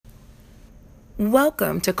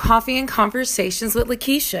Welcome to Coffee and Conversations with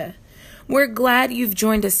Lakeisha. We're glad you've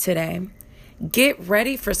joined us today. Get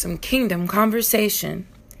ready for some kingdom conversation.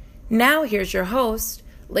 Now here's your host,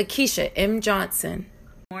 Lakeisha M. Johnson.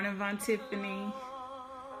 Morning, Von Tiffany.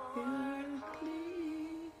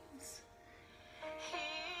 Please.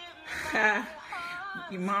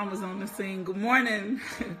 Your mom was on the scene. Good morning,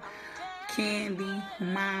 Candy,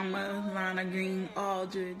 Mama, Lana Green,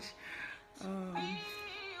 Aldridge.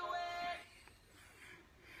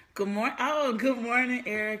 Good morning. Oh, good morning,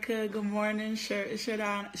 Erica. Good morning,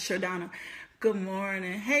 Shardana. Good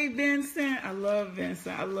morning. Hey, Vincent. I love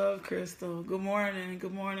Vincent. I love Crystal. Good morning.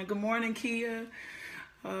 Good morning. Good morning, Kia.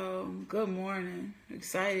 Good morning.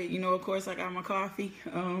 Excited. You know, of course, I got my coffee.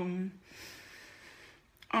 I'm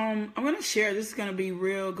going to share. This is going to be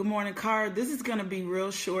real. Good morning, Card. This is going to be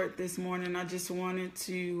real short this morning. I just wanted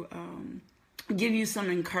to give you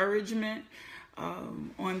some encouragement.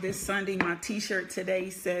 On this Sunday, my t-shirt today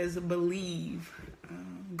says believe.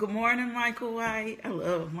 Good morning, Michael White. I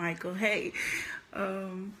love Michael. Hey,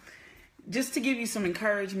 just to give you some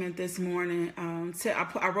encouragement this morning,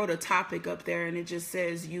 I wrote a topic up there and it just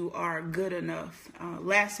says you are good enough.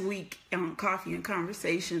 Last week on Coffee and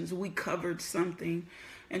Conversations, we covered something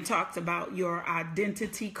and talked about your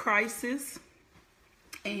identity crisis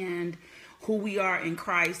and who we are in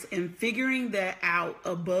Christ, and figuring that out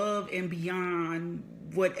above and beyond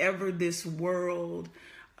whatever this world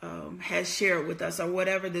has shared with us, or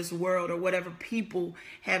whatever this world or whatever people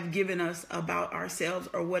have given us about ourselves,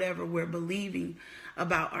 or whatever we're believing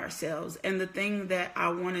about ourselves. And the thing that I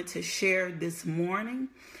wanted to share this morning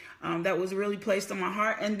that was really placed on my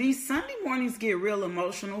heart, and these Sunday mornings get real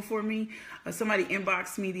emotional for me. Somebody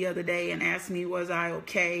inboxed me the other day and asked me, was I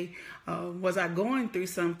okay? Was I going through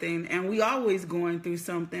something? And we always going through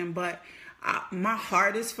something, but my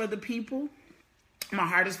heart is for the people. My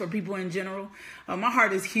heart is for people in general. My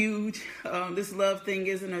heart is huge. This love thing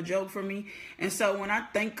isn't a joke for me. And so when I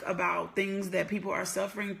think about things that people are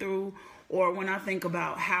suffering through, or when I think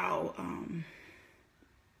about how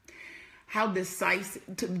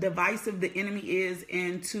divisive the enemy is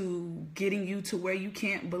into getting you to where you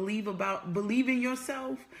can't believe in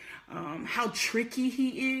yourself, how tricky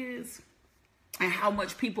he is, and how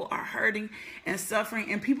much people are hurting and suffering,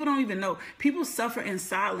 and people don't even know. People suffer in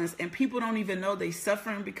silence, and people don't even know they're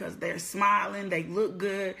suffering because they're smiling, they look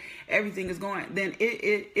good, everything is going. Then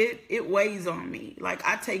it weighs on me. Like,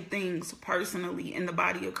 I take things personally in the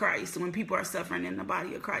body of Christ when people are suffering in the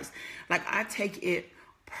body of Christ. Like, I take it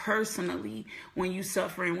personally when you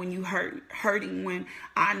suffering, when you hurting, when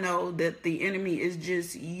I know that the enemy is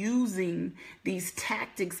just using these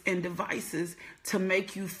tactics and devices to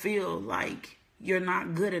make you feel like you're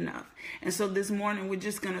not good enough. And so this morning we're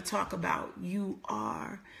just going to talk about you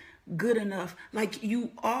are good enough. Like,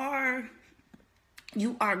 you are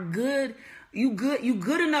good. You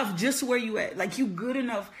good enough just where you at. Like, you good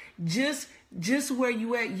enough just where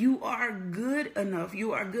you at. You are good enough.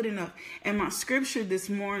 You are good enough. And my scripture this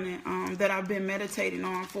morning that I've been meditating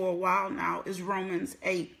on for a while now is Romans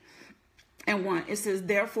 8:1. It says,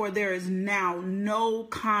 therefore there is now no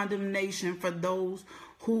condemnation for those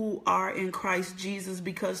who are in Christ Jesus,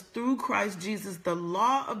 because through Christ Jesus, the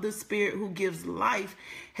law of the Spirit who gives life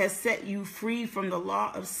has set you free from the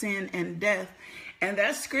law of sin and death. And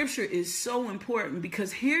that scripture is so important,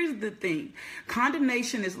 because here's the thing.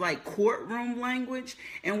 Condemnation is like courtroom language.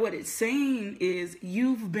 And what it's saying is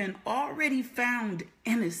you've been already found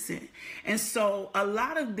innocent. And so a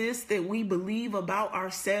lot of this that we believe about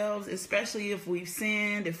ourselves, especially if we've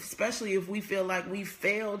sinned, especially if we feel like we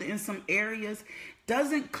failed in some areas,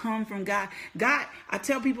 doesn't come from God. God, I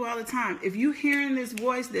tell people all the time, if you hearing this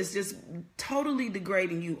voice that's just totally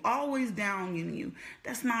degrading you, always downing you,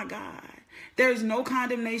 that's not God. There is no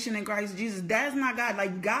condemnation in Christ Jesus. That's not God.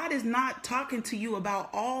 Like, God is not talking to you about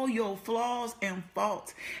all your flaws and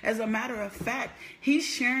faults. As a matter of fact, he's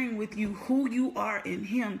sharing with you who you are in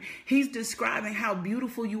him. He's describing how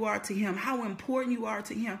beautiful you are to him, how important you are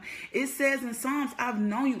to him. It says in Psalms, I've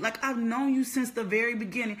known you. Like, I've known you since the very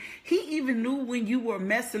beginning. He even knew when you were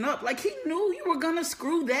messing up. Like, he knew you were going to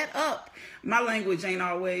screw that up. My language ain't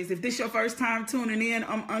always. If this your first time tuning in,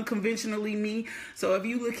 I'm unconventionally me. So if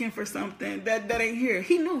you looking for something that ain't here,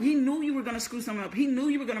 he knew you were going to screw something up. He knew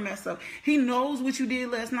you were going to mess up. He knows what you did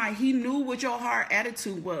last night. He knew what your heart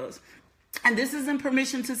attitude was. And this isn't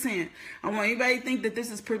permission to sin. I want anybody to think that this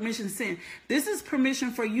is permission to sin. This is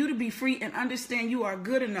permission for you to be free and understand you are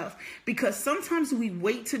good enough. Because sometimes we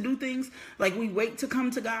wait to do things, like we wait to come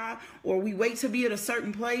to God, or we wait to be at a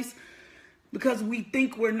certain place. because we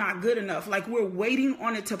think we're not good enough. Like we're waiting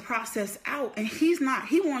on it to process out. And he's not.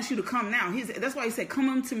 He wants you to come now. That's why he said, come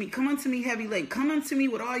unto me heavy laden. Come unto me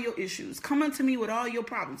with all your issues. Come unto me with all your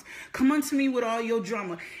problems. Come unto me with all your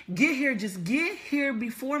drama. Get here. Just get here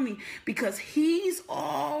before me, because he's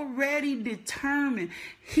already determined.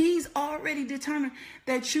 He's already determined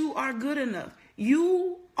that you are good enough.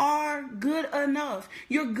 You are good enough.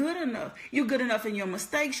 You're good enough. You're good enough in your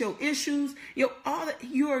mistakes, your issues, you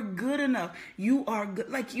are good enough. You are good.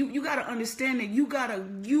 Like you got to understand that you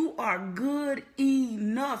are good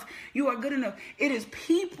enough. You are good enough. It is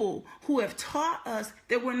people who have taught us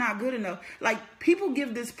that we're not good enough. Like people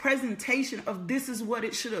give this presentation of this is what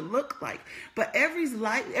it should have looked like. But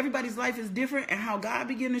everybody's life is different. And how God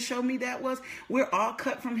began to show me that was we're all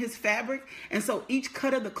cut from his fabric. And so each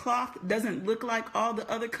cut of the cloth doesn't look like all the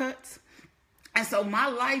other cuts. And so my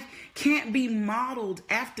life can't be modeled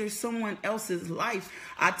after someone else's life.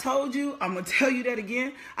 I told you, I'm going to tell you that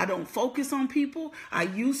again. I don't focus on people. I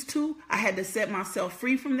used to. I had to set myself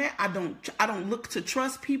free from that. I don't look to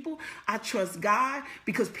trust people. I trust God,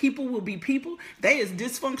 because people will be people. They as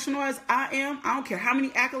dysfunctional as I am. I don't care how many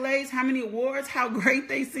accolades, how many awards, how great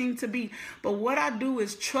they seem to be. But what I do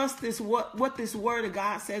is trust what this word of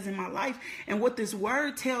God says in my life. And what this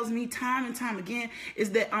word tells me time and time again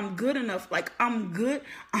is that I'm good enough. Like I'm good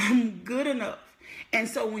enough. And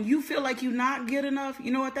so when you feel like you're not good enough,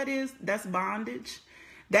 you know what that is? That's bondage.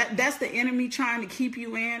 That's the enemy trying to keep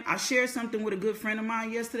you in. I shared something with a good friend of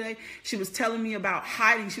mine yesterday. She was telling me about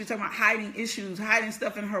hiding. She was talking about hiding issues, hiding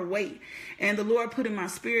stuff in her weight. And the Lord put in my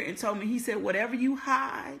spirit and told me, he said, whatever you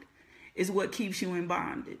hide is what keeps you in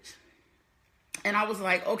bondage. And I was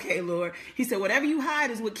like, okay, Lord. He said, whatever you hide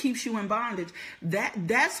is what keeps you in bondage.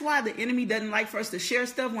 That's why the enemy doesn't like for us to share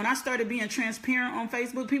stuff. When I started being transparent on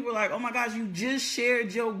Facebook, people were like, oh my gosh, you just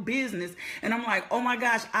shared your business. And I'm like, oh my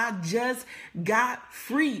gosh, I just got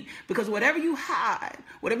free. Because whatever you hide,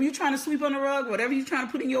 whatever you're trying to sweep on the rug, whatever you're trying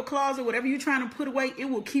to put in your closet, whatever you're trying to put away, it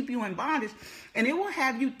will keep you in bondage. And it will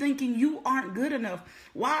have you thinking you aren't good enough.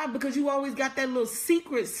 Why? Because you always got that little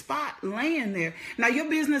secret spot laying there. Now, your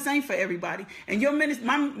business ain't for everybody. And your ministry,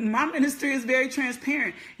 my ministry is very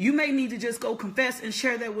transparent. You may need to just go confess and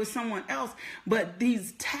share that with someone else. But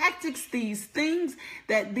these tactics, these things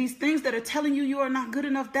that are telling you are not good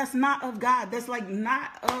enough, that's not of God. That's like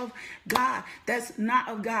not of God. That's not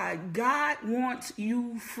of God. God wants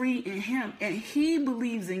you free in him. And he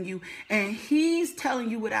believes in you. And he's telling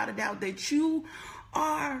you without a doubt that you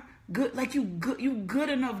are good. Like you good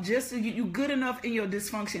enough. Just you good enough in your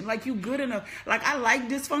dysfunction. Like you good enough. Like I like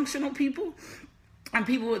dysfunctional people. And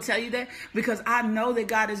people will tell you that because I know that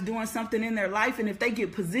God is doing something in their life. And if they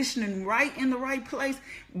get positioned right in the right place,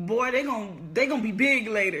 boy, they're gonna be big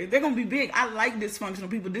later. They're going to be big. I like dysfunctional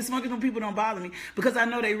people. Dysfunctional people don't bother me because I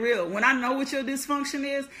know they're real. When I know what your dysfunction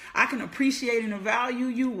is, I can appreciate and value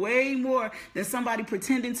you way more than somebody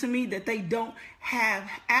pretending to me that they don't have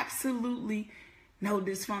absolutely no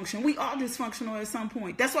dysfunction. We are dysfunctional at some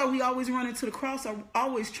point. That's why we always run into the cross, or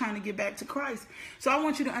always trying to get back to Christ. So I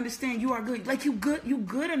want you to understand you are good. Like you good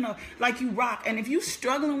enough. Like you rock. And if you're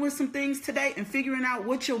struggling with some things today and figuring out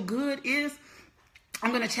what your good is,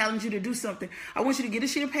 I'm going to challenge you to do something. I want you to get a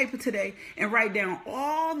sheet of paper today and write down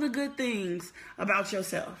all the good things about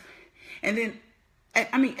yourself. And then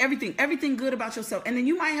everything good about yourself. And then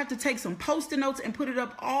you might have to take some Post-it notes and put it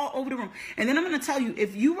up all over the room. And then I'm going to tell you,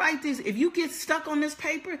 if you write this, if you get stuck on this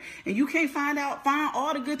paper and you can't find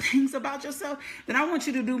all the good things about yourself, then I want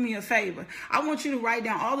you to do me a favor. I want you to write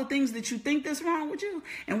down all the things that you think that's wrong with you.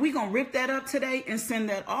 And we're going to rip that up today and send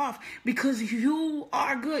that off, because you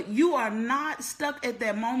are good. You are not stuck at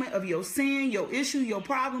that moment of your sin, your issue, your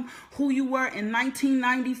problem, who you were in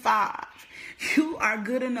 1995. You are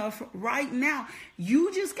good enough right now.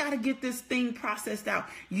 You just got to get this thing processed out.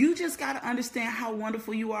 You just got to understand how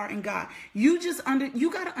wonderful you are in God. You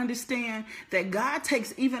got to understand that God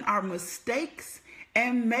takes even our mistakes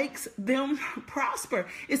and makes them prosper.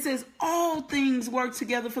 It says all things work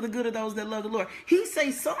together for the good of those that love the Lord. He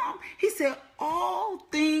said all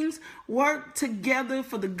things work together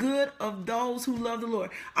for the good of those who love the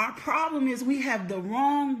Lord. Our problem is we have the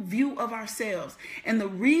wrong view of ourselves. And the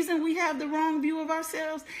reason we have the wrong view of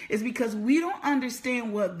ourselves is because we don't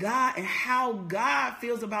understand what God and how God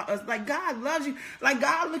feels about us. Like God loves you. Like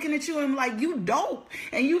God looking at you and like, you dope.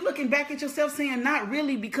 And you looking back at yourself saying, not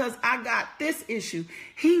really, because I got this issue.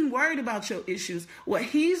 He ain't worried about your issues. What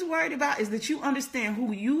he's worried about is that you understand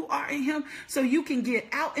who you are in him, so you can get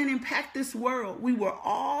out and impact this world. We were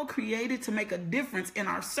all created to make a difference in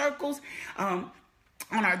our circles, on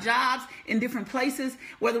our jobs, in different places,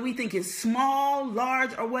 whether we think it's small,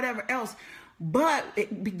 large, or whatever else. But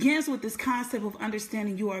it begins with this concept of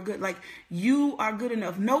understanding you are good. Like, you are good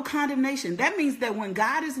enough. No condemnation. That means that when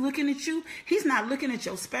God is looking at you, he's not looking at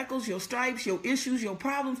your speckles, your stripes, your issues, your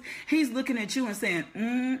problems. He's looking at you and saying,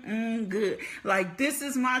 good. Like, this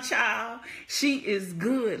is my child. She is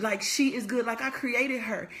good. Like, she is good. Like, I created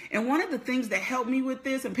her. And one of the things that helped me with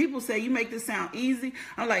this, and people say, you make this sound easy.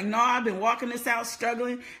 I'm like, no, I've been walking this out,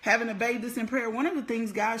 struggling, having to bathe this in prayer. One of the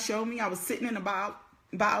things God showed me, I was sitting in a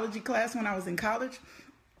biology class when I was in college,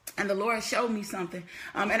 and the Lord showed me something.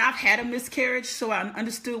 And I've had a miscarriage, so I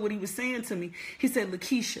understood what he was saying to me. He said,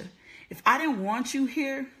 Lakeisha, if I didn't want you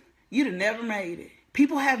here, you'd have never made it.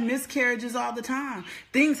 People have miscarriages all the time.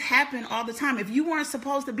 Things happen all the time. If you weren't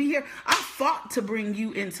supposed to be here, I fought to bring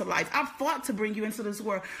you into life. I fought to bring you into this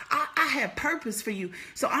world. I had purpose for you.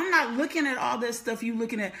 So I'm not looking at all that stuff you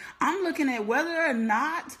looking at. I'm looking at whether or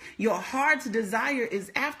not your heart's desire is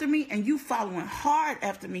after me and you following hard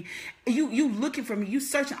after me. You looking for me. You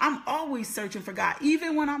searching. I'm always searching for God,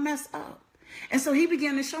 even when I mess up. And so he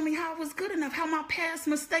began to show me how I was good enough, how my past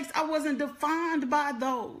mistakes, I wasn't defined by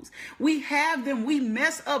those. We have them. We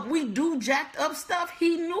mess up. We do jacked up stuff.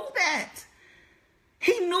 He knew that.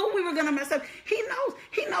 He knew we were going to mess up. He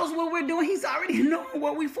knows what we're doing. He's already knowing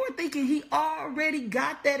what we're forethinking. He already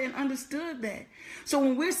got that and understood that. So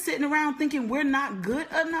when we're sitting around thinking we're not good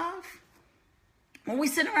enough, when we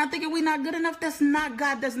sit around thinking we're not good enough, that's not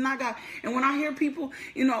God. That's not God. And when I hear people,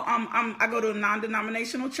 I go to a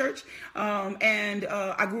non-denominational church, and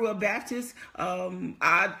I grew up Baptist.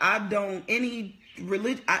 I don't any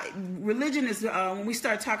religion. Religion is when we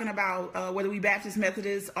start talking about whether we Baptist,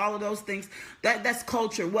 Methodist, all of those things. That's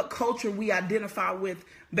culture. What culture we identify with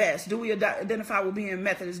best? Do we identify with being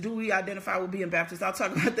Methodist? Do we identify with being Baptist? I'll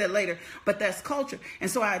talk about that later. But that's culture.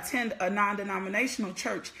 And so I attend a non-denominational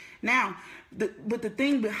church now. But the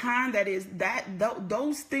thing behind that is that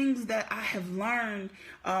those things that I have learned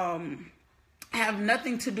have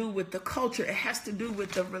nothing to do with the culture. It has to do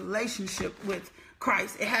with the relationship with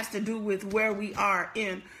Christ. It has to do with where we are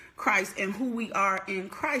in Christ and who we are in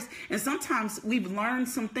Christ. And sometimes we've learned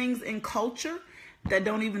some things in culture that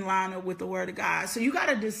don't even line up with the word of God. So you got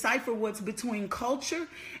to decipher what's between culture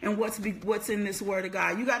and what's in this word of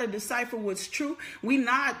God. You got to decipher what's true. We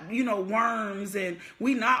not, worms, and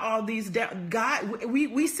we not all these God.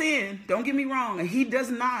 We sin. Don't get me wrong. And he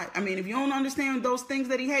does not. I mean, if you don't understand those things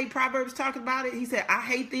that he hates, Proverbs talk about it. He said, I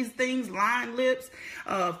hate these things, lying lips,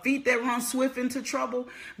 feet that run swift into trouble.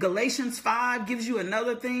 Galatians 5 gives you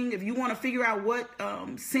another thing. If you want to figure out what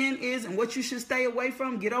sin is and what you should stay away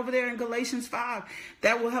from, get over there in Galatians 5.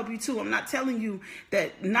 That will help you too. I'm not telling you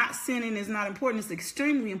that not sinning is not important. It's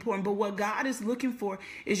extremely important. But what God is looking for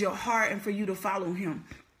is your heart and for you to follow him.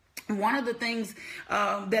 One of the things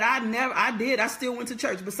that I still went to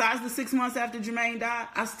church. Besides the 6 months after Jermaine died,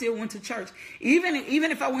 I still went to church. Even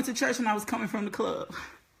if I went to church and I was coming from the club.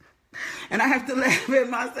 And I have to laugh at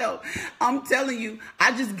myself. I'm telling you,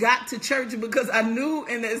 I just got to church because I knew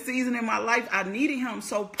in that season in my life I needed him.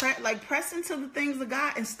 So press into the things of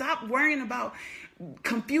God and stop worrying about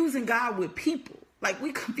confusing God with people. Like,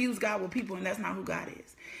 we confuse God with people, and that's not who God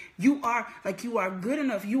is. You are good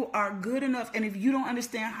enough. You are good enough. And if you don't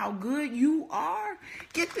understand how good you are,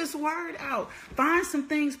 get this word out. Find some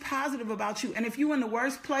things positive about you. And if you're in the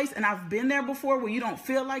worst place, and I've been there before where you don't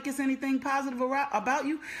feel like it's anything positive about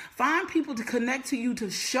you, find people to connect to you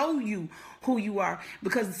to show you who you are.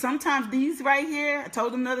 Because sometimes these right here, I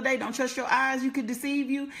told them the other day, don't trust your eyes, you could deceive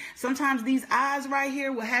you. Sometimes these eyes right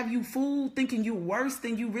here will have you fooled thinking you're worse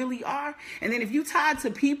than you really are. And then if you tied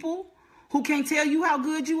to people who can't tell you how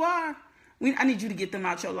good you are, I need you to get them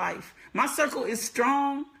out your life. My circle is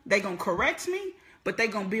strong. They gonna correct me, but they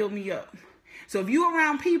gonna build me up. So if you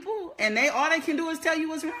around people and all they can do is tell you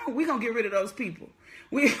what's wrong, we gonna get rid of those people.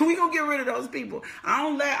 We gonna get rid of those people. I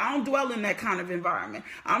don't dwell in that kind of environment.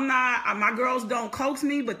 My girls don't coax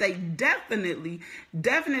me, but they definitely,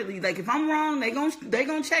 like, if I'm wrong, they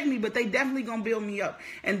gonna check me, but they definitely gonna build me up.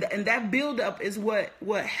 And that build up is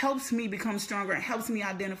what helps me become stronger and helps me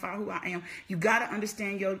identify who I am. You gotta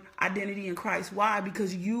understand your identity in Christ. Why?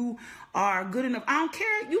 Because you are good enough. I don't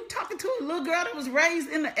care. You talking to a little girl that was raised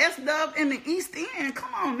in the S-Dub in the East End.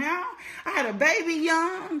 Come on now. I had a baby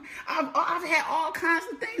young. I've had all kinds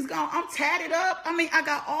of things going. I'm tatted up. I mean, I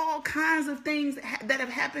got all kinds of things that have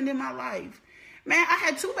happened in my life. Man, I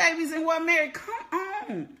had 2 babies and wasn't married. Come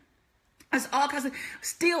on. That's all kinds of.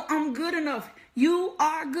 Still, I'm good enough. You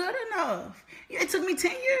are good enough. It took me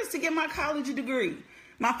 10 years to get my college degree.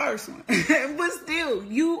 My first one. But still,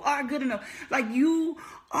 you are good enough. Like, you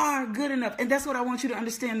are good enough. And that's what I want you to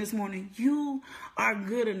understand this morning. You are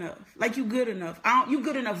good enough. Like, you good enough. You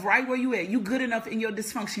good enough right where you at. You good enough in your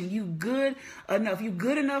dysfunction. You good enough. You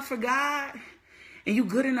good enough for God, and you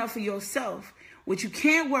good enough for yourself. What you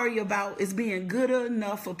can't worry about is being good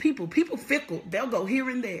enough for people. People fickle. They'll go here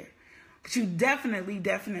and there. But you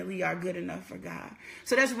definitely are good enough for God.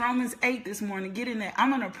 So that's Romans 8 this morning. Get in there.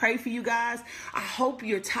 I'm going to pray for you guys. I hope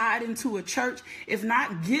you're tied into a church. If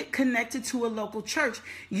not, get connected to a local church.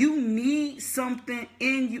 You need something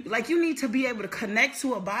in you. Like, you need to be able to connect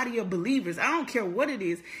to a body of believers. I don't care what it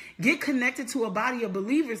is. Get connected to a body of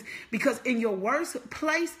believers, because in your worst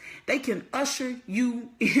place, they can usher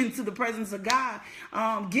you into the presence of God.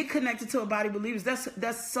 Get connected to a body of believers.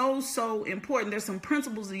 That's so important. There's some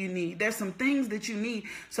principles that you need. There's some things that you need.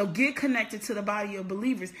 So get connected to the body of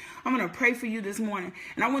believers. I'm going to pray for you this morning.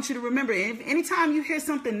 And I want you to remember, if anytime you hear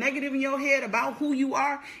something negative in your head about who you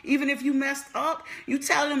are, even if you messed up, you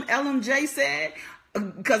tell them LMJ said,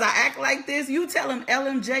 because I act like this, you tell him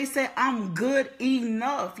LMJ said, I'm good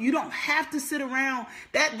enough. You don't have to sit around.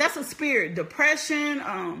 That's a spirit. Depression,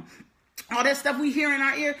 all that stuff we hear in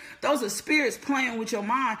our ear, those are spirits playing with your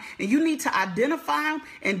mind. And you need to identify them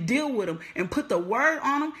and deal with them and put the word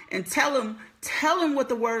on them and tell them what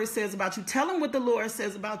the word says about you. Tell them what the Lord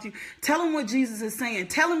says about you. Tell them what Jesus is saying.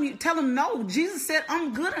 Tell them, no, Jesus said,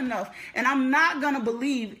 I'm good enough. And I'm not going to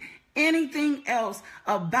believe anything else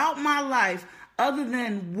about my life other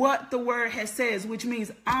than what the word has says, which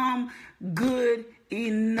means I'm good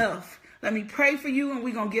enough. Let me pray for you, and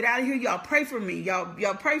we're going to get out of here. Y'all pray for me.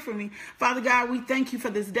 Y'all pray for me. Father God, we thank you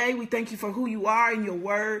for this day. We thank you for who you are in your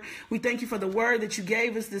word. We thank you for the word that you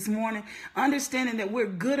gave us this morning, understanding that we're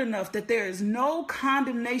good enough, that there is no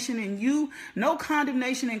condemnation in you, no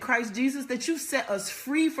condemnation in Christ Jesus, that you set us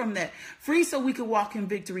free from that, free so we can walk in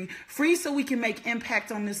victory, free so we can make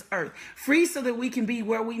impact on this earth, free so that we can be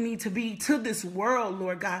where we need to be to this world,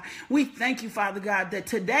 Lord God. We thank you, Father God, that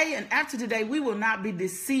today and after today, we will not be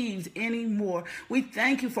deceived anymore. We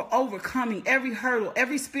thank you for overcoming every hurdle,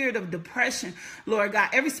 every spirit of depression, Lord God,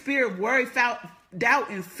 every spirit of worry, doubt,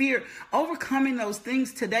 and fear, overcoming those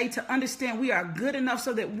things today to understand we are good enough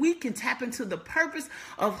so that we can tap into the purpose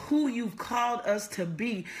of who you've called us to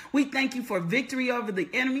be. We thank you for victory over the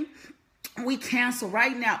enemy. We cancel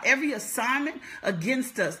right now every assignment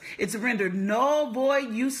against us. It's rendered null,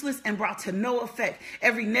 void, useless, and brought to no effect.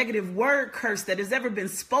 Every negative word curse that has ever been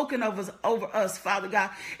spoken over us, Father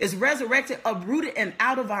God, is resurrected, uprooted, and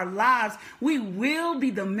out of our lives. We will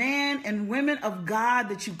be the man and women of God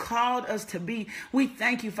that you called us to be. We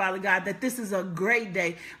thank you, Father God, that this is a great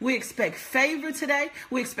day. We expect favor today.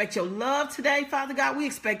 We expect your love today, Father God. We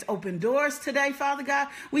expect open doors today, Father God.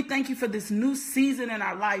 We thank you for this new season in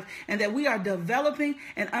our life, and that we are developing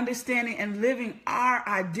and understanding and living our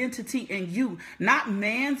identity in you, not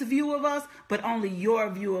man's view of us, but only your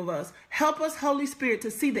view of us. Help us, Holy Spirit,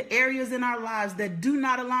 to see the areas in our lives that do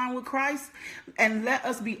not align with Christ, and let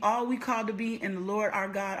us be all we called to be in the Lord our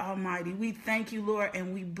God Almighty. We thank you, Lord,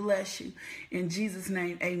 and we bless you. In Jesus'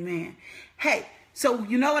 name, amen. Hey, so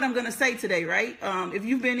you know what I'm going to say today, right? If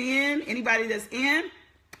you've been in, anybody that's in,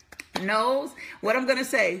 knows what I'm going to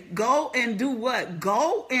say. Go and do what?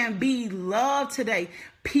 Go and be loved today.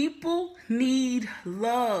 People need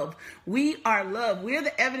love. We are love. We're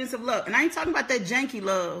the evidence of love. And I ain't talking about that janky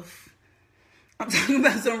love. I'm talking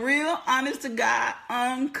about some real, honest to God,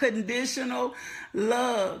 unconditional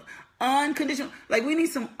love. Unconditional. Like, we need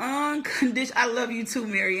some unconditional. I love you too,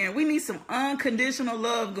 Marianne. We need some unconditional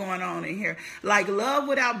love going on in here. Like, love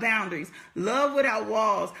without boundaries. Love without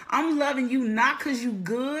walls. I'm loving you not because you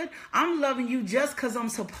good. I'm loving you just because I'm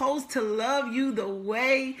supposed to love you the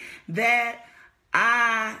way that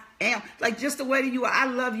I am. Like, just the way that you are. I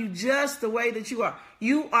love you just the way that you are.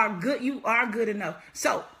 You are good. You are good enough.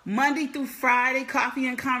 So Monday through Friday, Coffee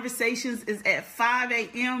and Conversations is at 5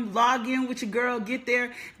 a.m. Log in with your girl. Get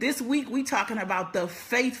there. This week, we talking about the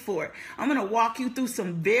faith for it. I'm going to walk you through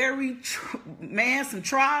some some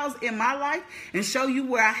trials in my life and show you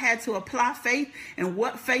where I had to apply faith and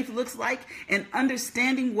what faith looks like and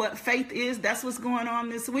understanding what faith is. That's what's going on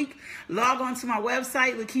this week. Log on to my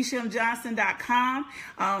website, LakeishaMJohnson.com.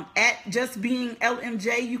 At Just Being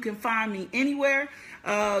LMJ, you can find me anywhere.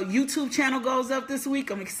 YouTube channel goes up this week.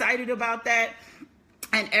 I'm excited about that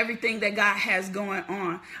and everything that God has going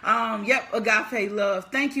on. Agape love.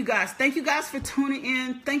 Thank you guys. Thank you guys for tuning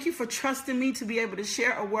in. Thank you for trusting me to be able to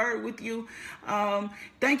share a word with you.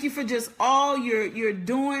 Thank you for just all you're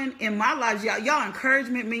doing in my life. Y'all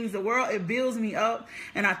encouragement means the world. It builds me up.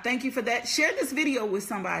 And I thank you for that. Share this video with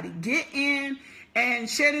somebody. Get in and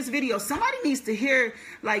share this video. Somebody needs to hear,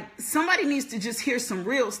 somebody needs to just hear some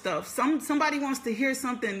real stuff. Somebody wants to hear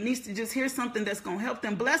something, needs to just hear something that's going to help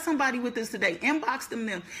them. Bless somebody with this today. Inbox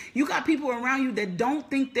them. You got people around you that don't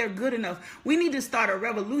think they're good enough. We need to start a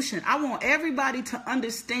revolution. I want everybody to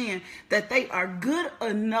understand that they are good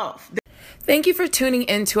enough. Thank you for tuning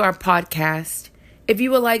into our podcast. If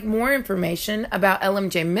you would like more information about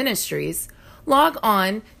LMJ Ministries, log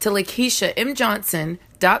on to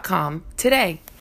LakeishaMJohnson.com today.